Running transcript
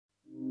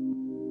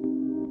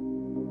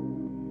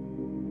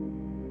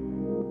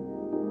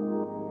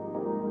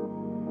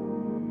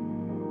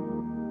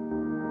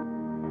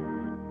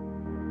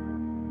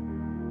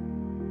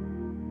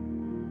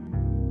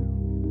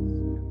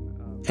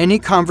Any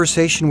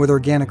conversation with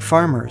organic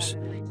farmers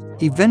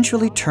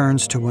eventually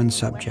turns to one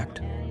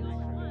subject: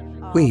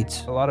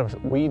 weeds. A lot of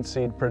weed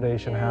seed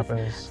predation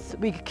happens.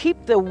 We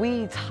keep the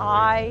weeds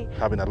high.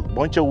 Having a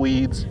bunch of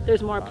weeds.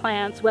 There's more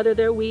plants, whether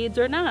they're weeds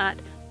or not.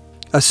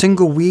 A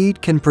single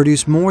weed can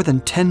produce more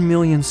than 10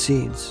 million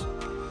seeds.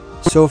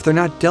 So if they're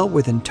not dealt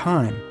with in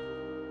time,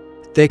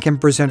 they can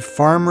present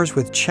farmers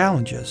with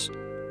challenges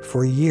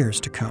for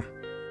years to come.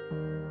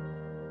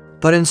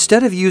 But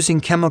instead of using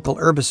chemical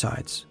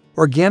herbicides,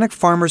 organic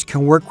farmers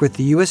can work with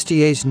the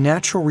USDA's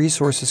Natural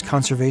Resources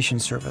Conservation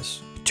Service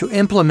to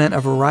implement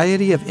a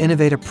variety of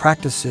innovative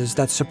practices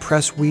that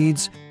suppress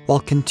weeds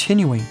while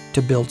continuing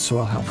to build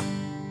soil health.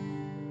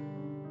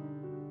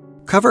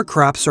 Cover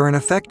crops are an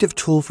effective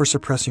tool for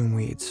suppressing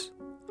weeds,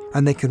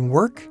 and they can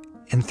work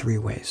in 3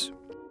 ways.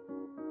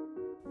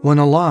 When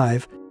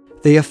alive,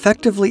 they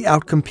effectively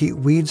outcompete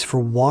weeds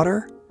for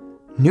water,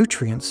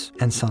 nutrients,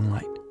 and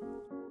sunlight.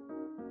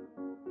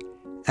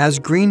 As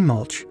green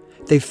mulch,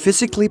 they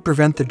physically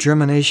prevent the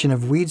germination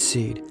of weed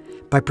seed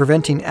by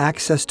preventing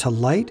access to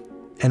light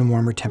and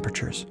warmer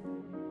temperatures.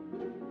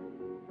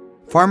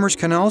 Farmers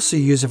can also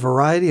use a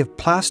variety of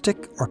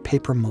plastic or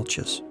paper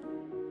mulches.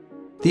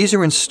 These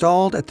are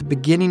installed at the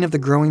beginning of the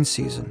growing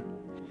season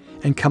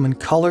and come in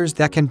colors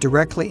that can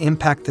directly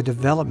impact the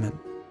development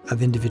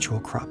of individual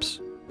crops.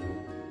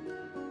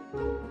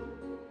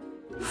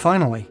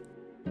 Finally,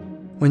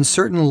 when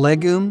certain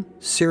legume,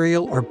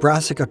 cereal, or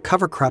brassica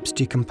cover crops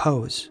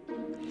decompose,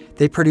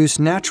 they produce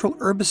natural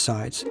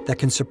herbicides that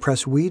can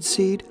suppress weed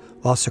seed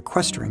while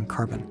sequestering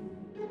carbon.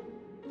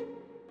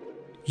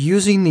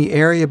 Using the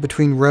area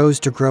between rows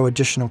to grow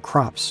additional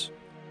crops,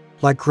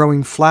 like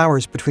growing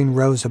flowers between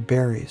rows of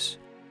berries,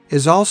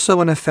 is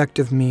also an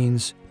effective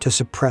means to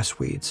suppress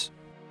weeds.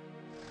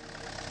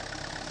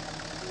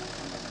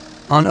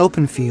 On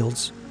open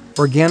fields,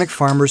 organic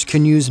farmers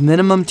can use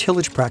minimum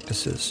tillage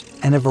practices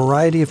and a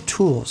variety of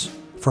tools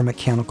for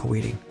mechanical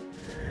weeding.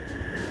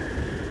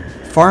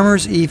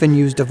 Farmers even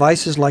use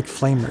devices like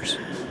flamers.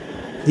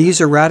 These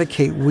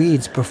eradicate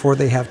weeds before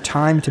they have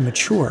time to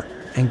mature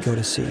and go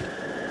to seed.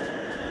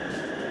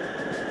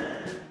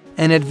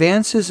 And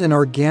advances in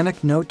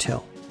organic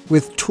no-till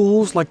with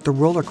tools like the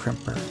roller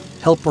crimper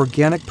help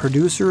organic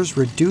producers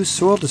reduce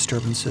soil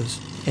disturbances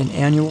in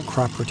annual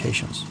crop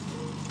rotations.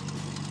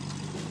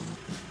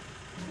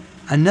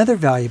 Another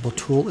valuable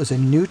tool is a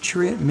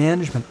nutrient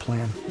management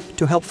plan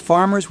to help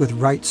farmers with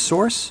right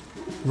source,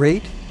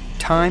 rate,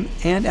 time,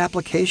 and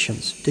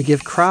applications to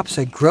give crops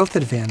a growth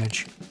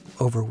advantage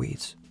over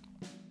weeds.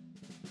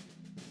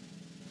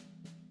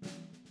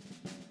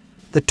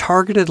 The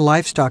targeted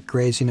livestock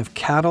grazing of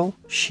cattle,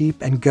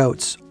 sheep, and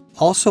goats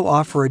also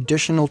offer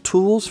additional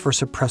tools for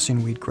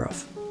suppressing weed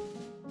growth.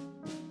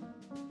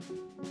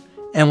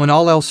 And when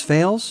all else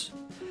fails,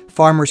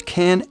 farmers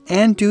can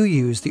and do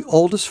use the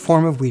oldest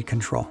form of weed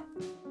control.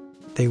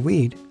 They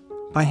weed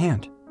by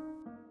hand.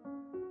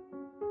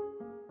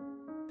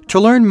 To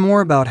learn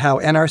more about how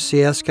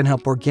NRCS can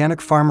help organic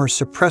farmers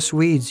suppress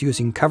weeds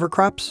using cover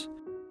crops,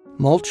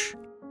 mulch,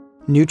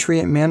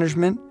 nutrient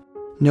management,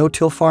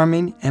 no-till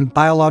farming, and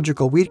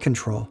biological weed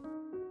control,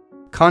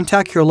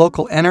 contact your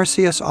local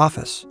NRCS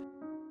office,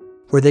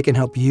 where they can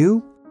help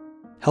you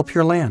help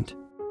your land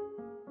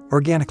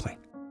organically.